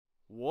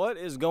What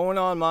is going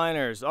on,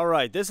 miners? All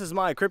right, this is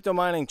my crypto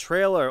mining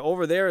trailer.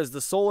 Over there is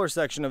the solar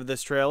section of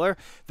this trailer.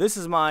 This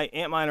is my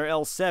Antminer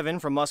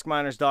L7 from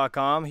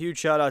muskminers.com. Huge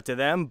shout out to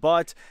them.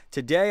 But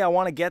today I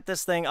want to get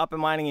this thing up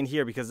and mining in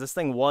here because this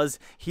thing was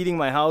heating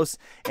my house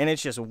and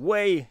it's just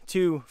way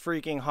too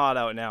freaking hot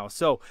out now.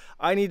 So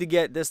I need to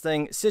get this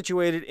thing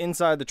situated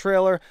inside the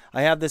trailer.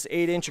 I have this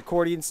 8-inch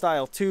accordion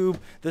style tube.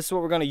 This is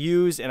what we're going to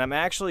use, and I'm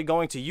actually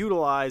going to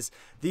utilize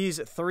these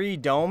 3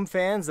 dome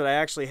fans that I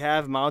actually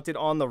have mounted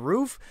on the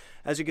roof.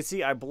 As you can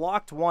see, I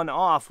blocked one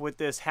off with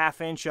this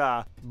 1/2-inch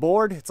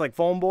board. It's like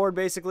foam board,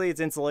 basically.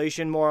 It's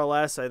insulation, more or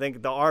less. I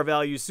think the R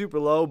value is super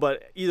low,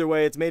 but either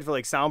way, it's made for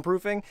like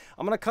soundproofing.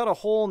 I'm gonna cut a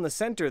hole in the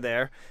center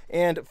there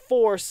and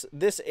force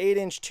this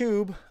 8-inch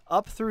tube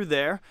up through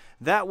there.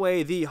 That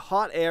way the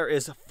hot air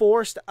is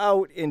forced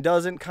out and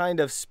doesn't kind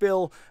of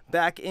spill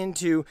back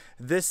into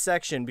this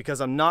section, because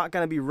I'm not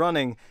going to be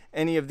running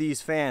any of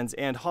these fans,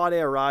 and hot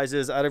air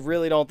rises. I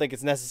really don't think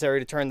it's necessary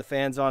to turn the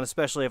fans on,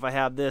 especially if I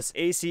have this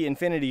AC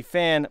Infinity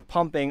fan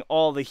pumping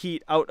all the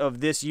heat out of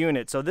this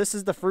unit. So this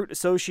is the Fruit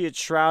Associates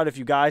shroud. If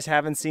you guys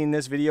haven't seen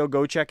this video,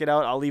 go check it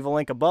out. I'll leave a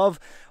link above.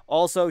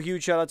 Also,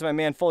 huge shout out to my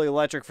man Fully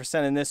Electric for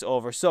sending this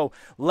over. So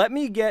let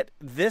me get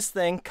this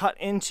thing cut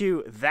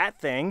into that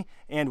thing,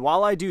 and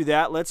while I do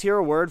that, let's hear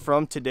a word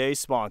from today's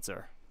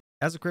sponsor.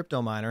 As a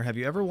crypto miner, have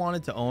you ever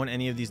wanted to own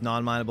any of these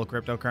non-mineable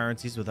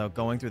cryptocurrencies without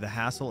going through the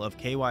hassle of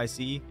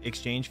KYC,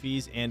 exchange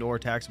fees, and/or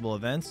taxable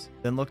events?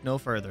 Then look no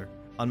further.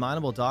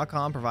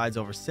 unMineable.com provides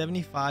over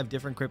 75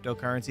 different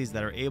cryptocurrencies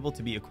that are able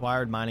to be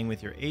acquired mining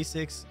with your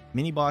ASICs,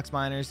 mini box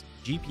miners,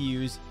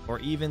 GPUs, or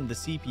even the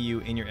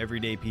CPU in your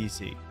everyday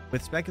PC.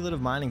 With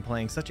speculative mining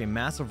playing such a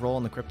massive role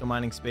in the crypto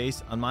mining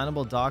space,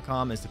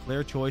 unMineable.com is the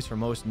clear choice for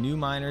most new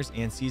miners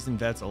and seasoned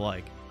vets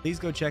alike. Please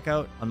go check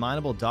out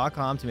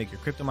unMineable.com to make your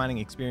crypto mining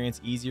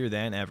experience easier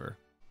than ever.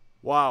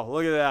 Wow,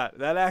 look at that.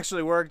 That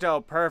actually worked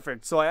out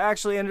perfect. So I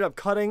actually ended up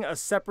cutting a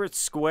separate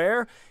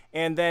square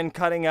and then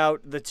cutting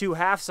out the 2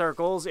 half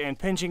circles and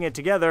pinching it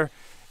together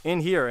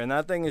in here. And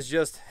that thing is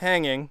just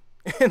hanging.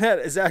 And that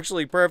is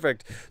actually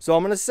perfect. So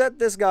I'm going to set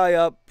this guy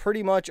up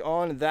pretty much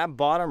on that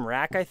bottom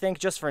rack, I think,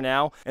 just for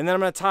now. And then I'm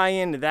going to tie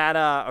in that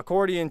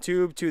accordion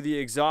tube to the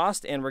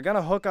exhaust. And we're going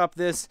to hook up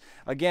this,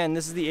 again,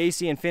 this is the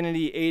AC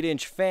Infinity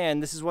 8-inch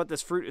fan. This is what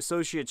this Fruit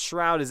Associates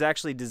shroud is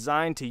actually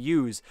designed to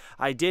use.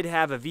 I did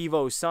have a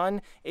VIVOHOME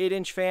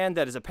 8-inch fan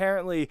that is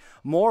apparently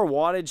more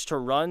wattage to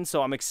run.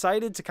 So I'm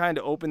excited to kind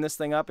of open this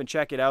thing up and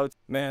check it out.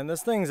 Man,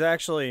 this thing's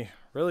actually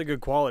really good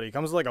quality. It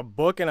comes with like a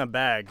book and a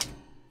bag.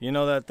 You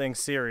know that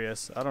thing's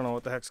serious. I don't know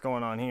what the heck's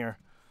going on here.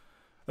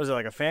 Was it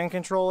like a fan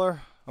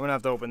controller? I'm gonna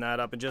have to open that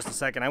up in just a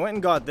second. I went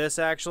and got this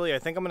actually. I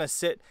think I'm gonna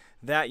sit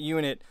that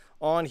unit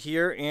on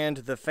here and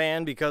the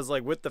fan, because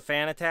like with the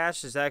fan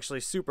attached, it's actually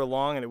super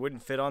long and it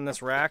wouldn't fit on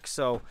this rack.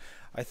 So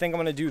I think I'm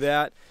gonna do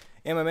that.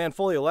 And my man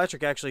Fully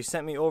Electric actually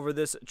sent me over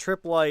this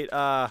Triplite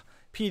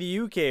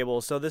PDU cable.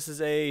 So this is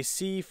a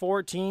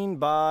C14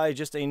 by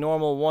just a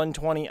normal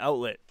 120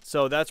 outlet.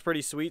 So that's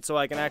pretty sweet. So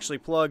I can actually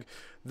plug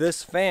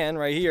this fan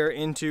right here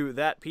into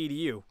that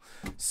PDU.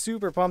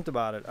 Super pumped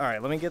about it. All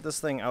right, let me get this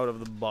thing out of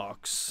the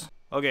box.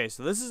 Okay,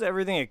 so this is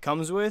everything it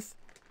comes with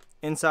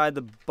inside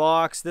the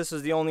box. This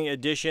is the only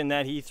addition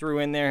that he threw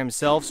in there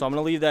himself. So I'm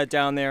gonna leave that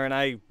down there, and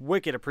I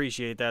wicked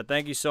appreciate that.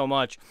 Thank you so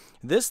much.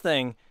 This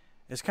thing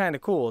is kind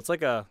of cool. It's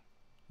like a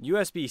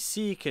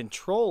USB-C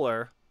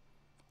controller.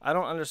 I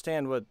don't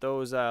understand what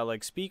those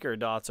like speaker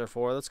dots are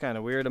for. That's kind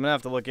of weird. I'm gonna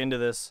have to look into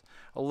this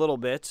a little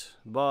bit.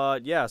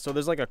 But yeah, so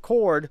there's like a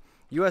cord,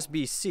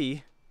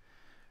 USB-C.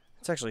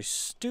 It's actually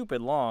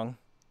stupid long.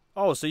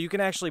 Oh, so you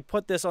can actually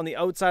put this on the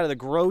outside of the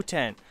grow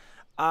tent.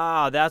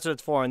 Ah, that's what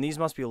it's for. And these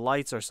must be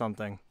lights or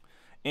something.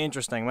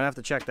 Interesting. I'm gonna have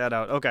to check that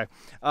out. Okay.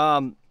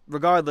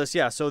 Regardless,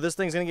 yeah. So this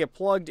thing's gonna get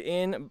plugged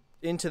in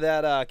into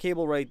that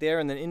cable right there,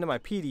 and then into my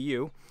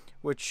PDU,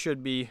 which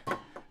should be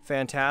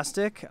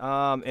fantastic.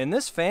 And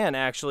this fan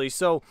actually,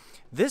 so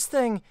this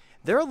thing,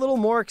 they're a little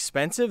more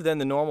expensive than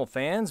the normal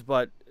fans,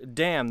 but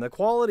damn, the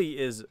quality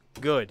is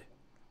good.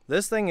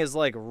 This thing is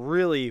like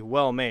really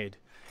well made.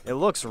 It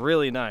looks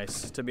really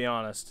nice, to be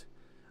honest.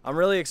 I'm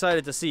really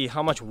excited to see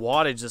how much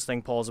wattage this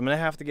thing pulls. I'm gonna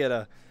have to get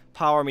a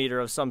power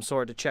meter of some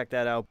sort to check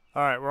that out.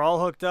 All right, we're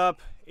all hooked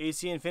up.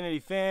 AC Infinity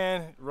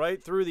fan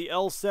right through the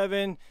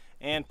L7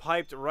 and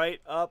piped right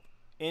up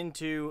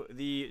into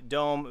the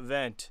dome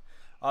vent.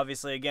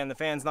 Obviously, again, the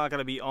fan's not going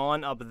to be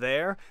on up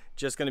there,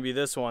 just going to be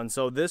this one.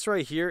 So this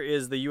right here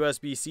is the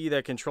USB-C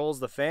that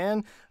controls the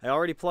fan. I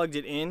already plugged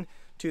it in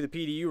to the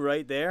PDU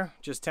right there,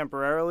 just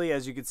temporarily,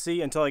 as you can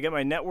see, until I get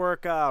my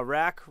network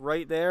rack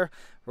right there.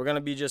 We're going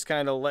to be just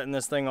kind of letting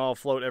this thing all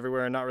float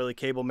everywhere and not really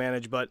cable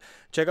manage, but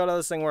check out how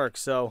this thing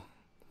works. So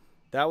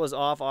that was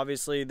off.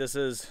 Obviously, this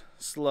is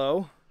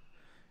slow,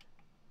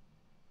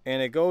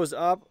 and it goes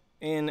up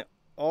in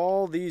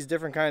all these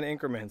different kind of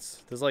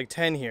increments. There's like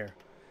 10 here,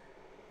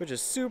 which is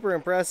super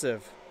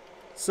impressive.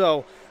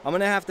 So I'm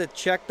gonna have to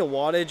check the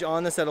wattage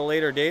on this at a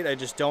later date. I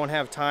just don't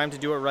have time to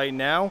do it right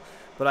now.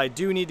 but I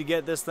do need to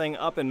get this thing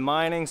up and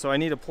mining, so I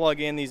need to plug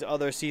in these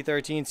other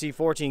C13,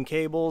 C14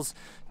 cables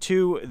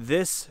to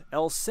this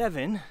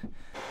L7,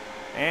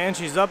 and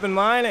she's up and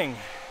mining.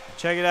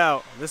 Check it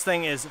out. This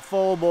thing is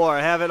full bore.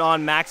 I have it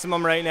on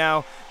maximum right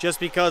now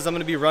just because I'm going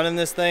to be running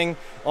this thing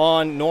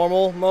on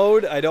normal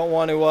mode. I don't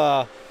want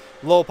to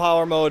low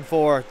power mode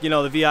for, you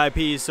know, the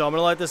VIPs. So I'm going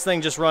to let this thing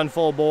just run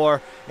full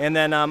bore, and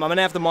then I'm going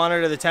to have to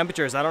monitor the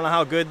temperatures. I don't know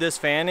how good this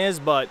fan is,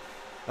 but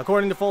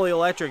according to Fully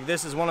Electric,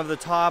 this is one of the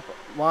top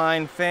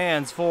line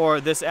fans for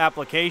this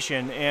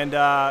application, and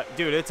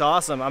dude, it's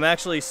awesome. I'm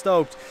actually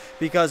stoked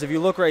because if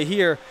you look right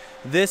here,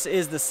 this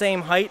is the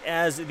same height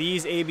as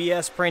these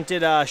ABS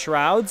printed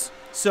shrouds,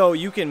 so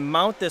you can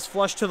mount this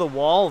flush to the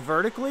wall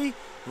vertically,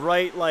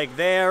 right like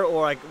there,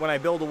 or like when I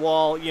build a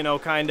wall, you know,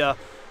 kind of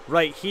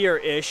right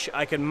here-ish,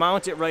 I can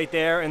mount it right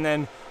there and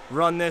then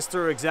run this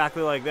through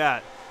exactly like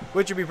that,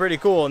 which would be pretty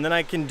cool. And then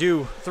I can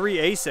do 3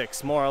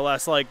 ASICs more or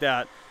less like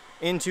that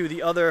into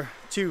the other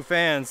 2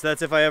 fans.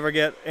 That's if I ever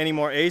get any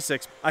more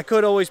ASICs. I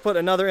could always put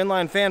another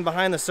inline fan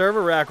behind the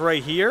server rack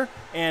right here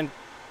and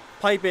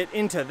pipe it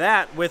into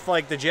that with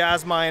like the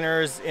jazz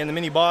miners and the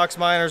mini box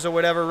miners or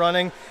whatever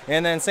running,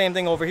 and then same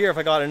thing over here. If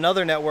I got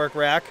another network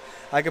rack,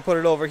 I could put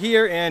it over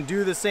here and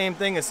do the same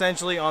thing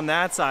essentially on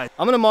that side.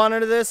 I'm gonna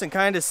monitor this and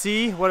kind of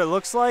see what it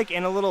looks like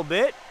in a little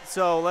bit,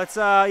 so let's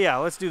yeah,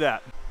 let's do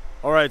that.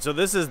 All right, so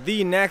this is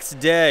the next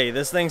day.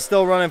 This thing's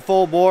still running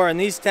full bore, and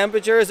these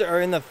temperatures are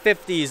in the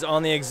 50s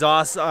on the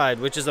exhaust side,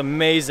 which is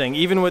amazing.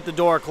 Even with the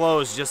door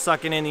closed, just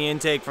sucking in the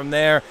intake from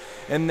there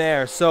and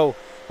there. So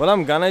what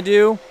I'm gonna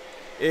do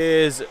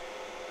is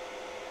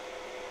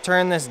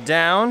turn this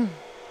down,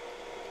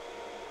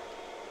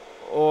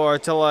 or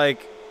to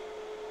like,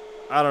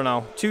 I don't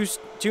know,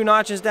 two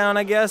notches down,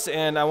 I guess,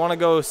 and I want to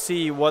go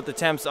see what the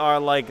temps are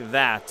like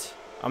that.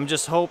 I'm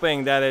just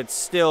hoping that it's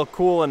still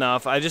cool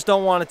enough. I just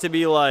don't want it to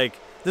be like,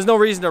 there's no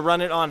reason to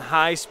run it on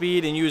high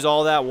speed and use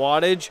all that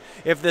wattage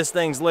if this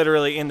thing's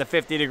literally in the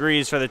 50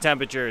 degrees for the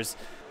temperatures.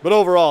 But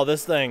overall,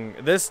 this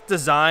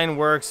design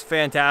works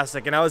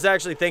fantastic. And I was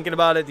actually thinking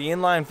about it, the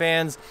inline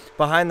fans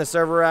behind the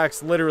server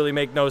racks literally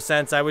make no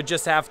sense. I would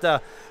just have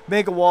to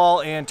make a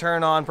wall and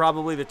turn on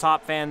probably the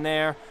top fan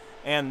there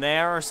and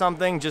there or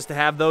something, just to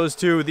have those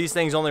two. These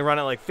things only run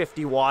at like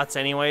 50 watts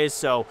anyways,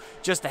 so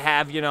just to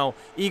have, you know,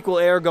 equal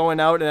air going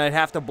out, and I'd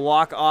have to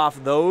block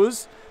off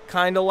those,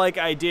 kind of like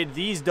I did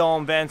these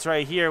dome vents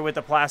right here with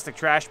the plastic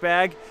trash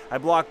bag. I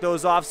blocked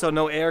those off so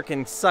no air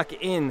can suck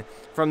in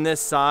from this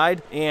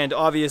side, and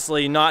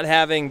obviously not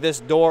having this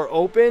door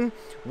open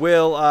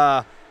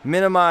will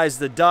minimize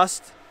the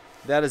dust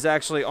that is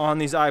actually on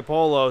these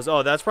iPolos.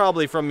 Oh, that's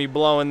probably from me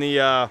blowing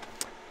the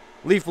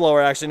leaf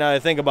blower, actually, now that I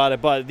think about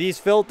it. But these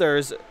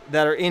filters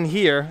that are in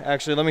here,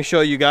 actually, let me show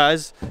you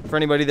guys, for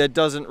anybody that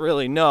doesn't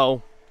really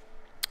know,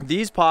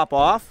 these pop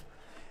off,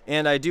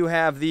 and I do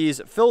have these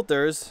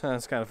filters.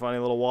 That's kind of funny,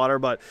 a little water,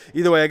 but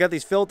either way, I got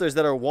these filters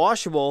that are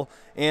washable,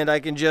 and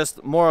I can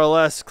just more or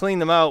less clean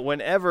them out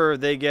whenever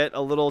they get a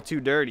little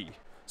too dirty.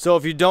 So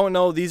if you don't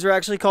know, these are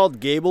actually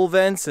called gable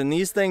vents, and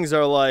these things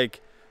are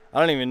like, I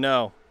don't even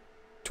know,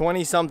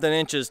 20 something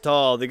inches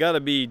tall. They got to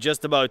be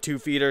just about 2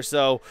 feet or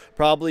so,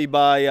 probably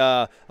by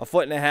a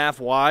 1.5 feet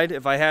wide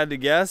if I had to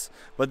guess.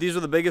 But these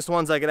are the biggest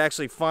ones I could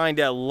actually find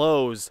at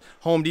Lowe's.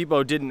 Home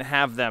Depot didn't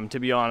have them, to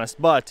be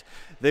honest, but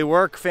they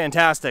work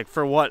fantastic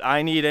for what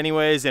I need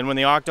anyways, and when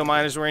the octo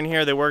miners were in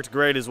here, they worked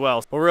great as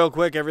well. But real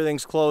quick,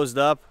 everything's closed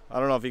up. I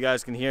don't know if you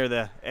guys can hear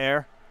the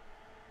air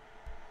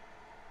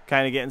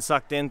kind of getting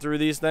sucked in through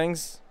these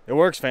things. It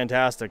works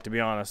fantastic, to be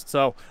honest.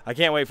 So I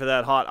can't wait for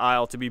that hot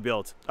aisle to be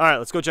built. All right,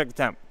 let's go check the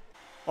temp.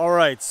 All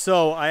right,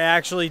 so I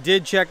actually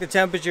did check the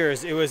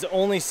temperatures. It was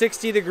only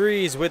 60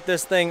 degrees with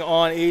this thing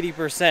on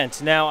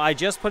 80%. Now, I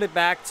just put it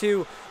back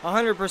to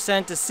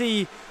 100% to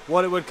see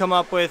what it would come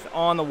up with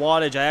on the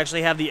wattage. I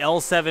actually have the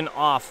L7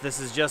 off. This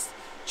is just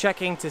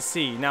checking to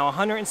see. Now,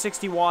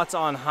 160 watts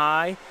on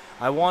high.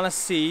 I want to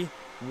see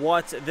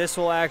what this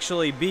will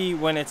actually be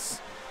when it's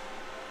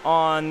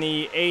on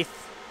the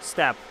 8th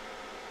step.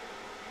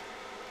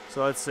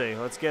 So let's see,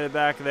 let's get it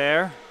back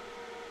there.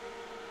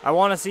 I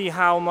want to see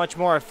how much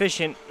more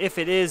efficient, if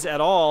it is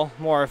at all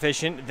more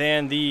efficient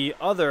than the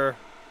other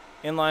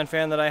inline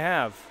fan that I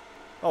have.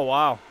 Oh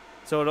wow,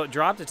 so it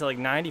dropped it to like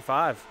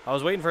 95. I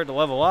was waiting for it to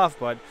level off,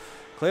 but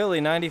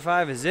clearly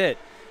 95 is it.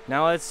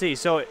 Now let's see,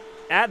 so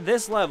at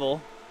this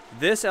level,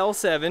 this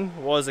L7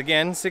 was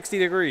again 60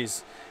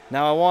 degrees.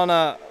 Now I want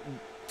to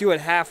do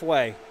it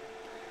halfway.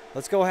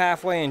 Let's go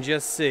halfway and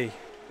just see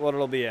what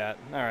it'll be at.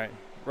 All right,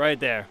 right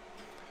there.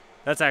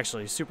 That's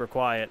actually super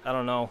quiet. I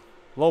don't know.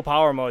 Low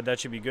power mode, that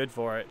should be good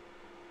for it.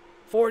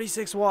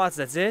 46 watts,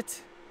 that's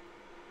it?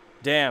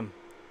 Damn.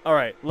 All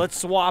right, let's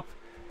swap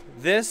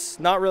this.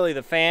 Not really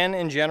the fan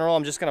in general.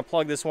 I'm just going to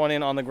plug this one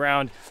in on the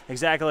ground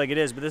exactly like it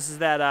is. But this is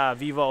that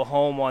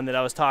VIVOHOME one that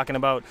I was talking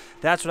about.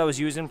 That's what I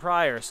was using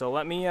prior. So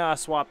let me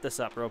swap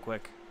this up real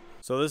quick.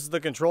 So this is the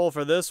control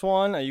for this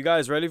one. Are you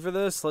guys ready for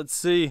this? Let's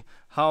see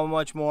how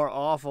much more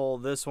awful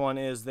this one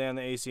is than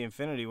the AC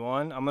Infinity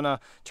one. I'm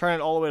gonna turn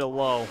it all the way to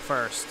low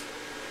first.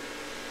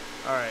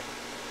 All right.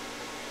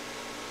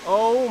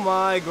 Oh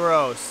my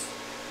gross.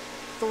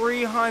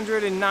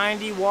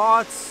 390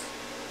 watts?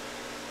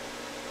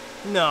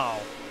 No.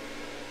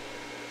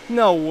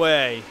 No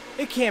way.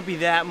 It can't be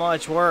that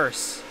much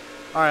worse.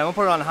 Alright, I'm gonna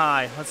put it on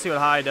high. Let's see what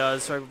high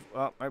does right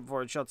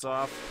before it shuts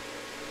off.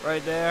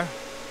 Right there.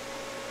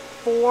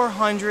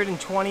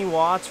 420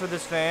 watts for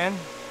this fan.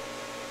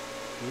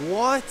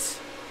 What?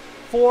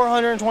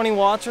 420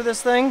 watts for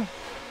this thing?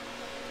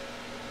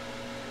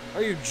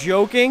 Are you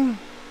joking?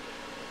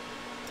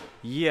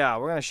 Yeah,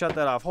 we're gonna shut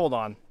that off. Hold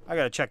on. I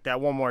gotta check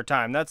that one more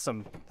time. That's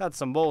some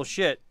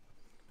bullshit.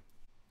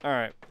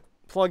 Alright.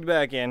 Plugged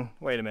back in.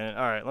 Wait a minute.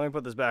 Alright, let me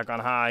put this back on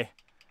high.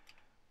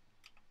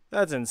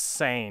 That's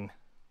insane.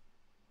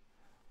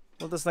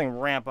 Let this thing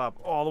ramp up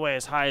all the way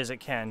as high as it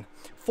can.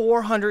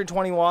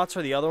 420 watts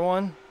for the other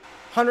one.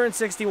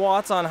 160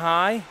 watts on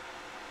high.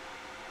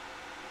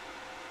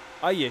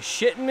 Are you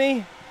shitting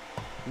me?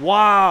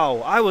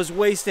 Wow, I was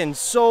wasting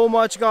so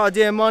much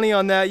goddamn money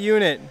on that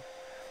unit.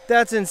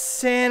 That's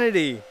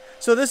insanity.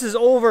 So this is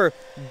over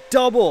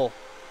double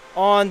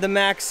on the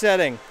max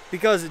setting,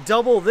 because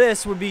double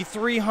this would be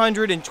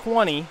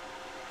 320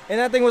 and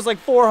that thing was like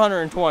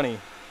 420.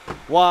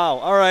 Wow.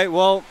 All right,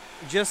 well,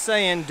 just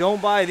saying,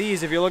 don't buy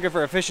these if you're looking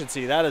for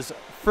efficiency. That is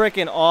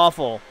freaking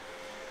awful.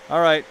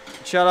 All right,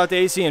 shout out to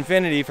AC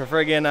Infinity for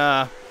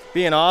friggin'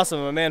 being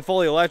awesome. My man,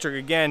 fully electric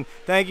again.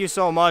 Thank you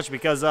so much,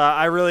 because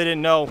I really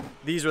didn't know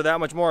these were that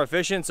much more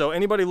efficient. So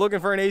anybody looking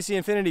for an AC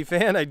Infinity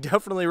fan, I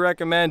definitely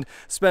recommend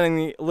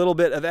spending a little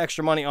bit of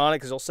extra money on it,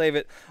 because you'll save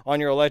it on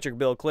your electric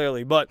bill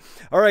clearly. But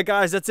all right,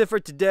 guys, that's it for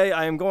today.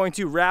 I am going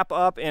to wrap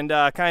up and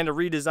kind of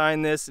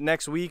redesign this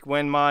next week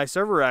when my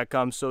server rack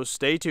comes. So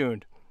stay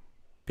tuned.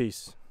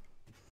 Peace.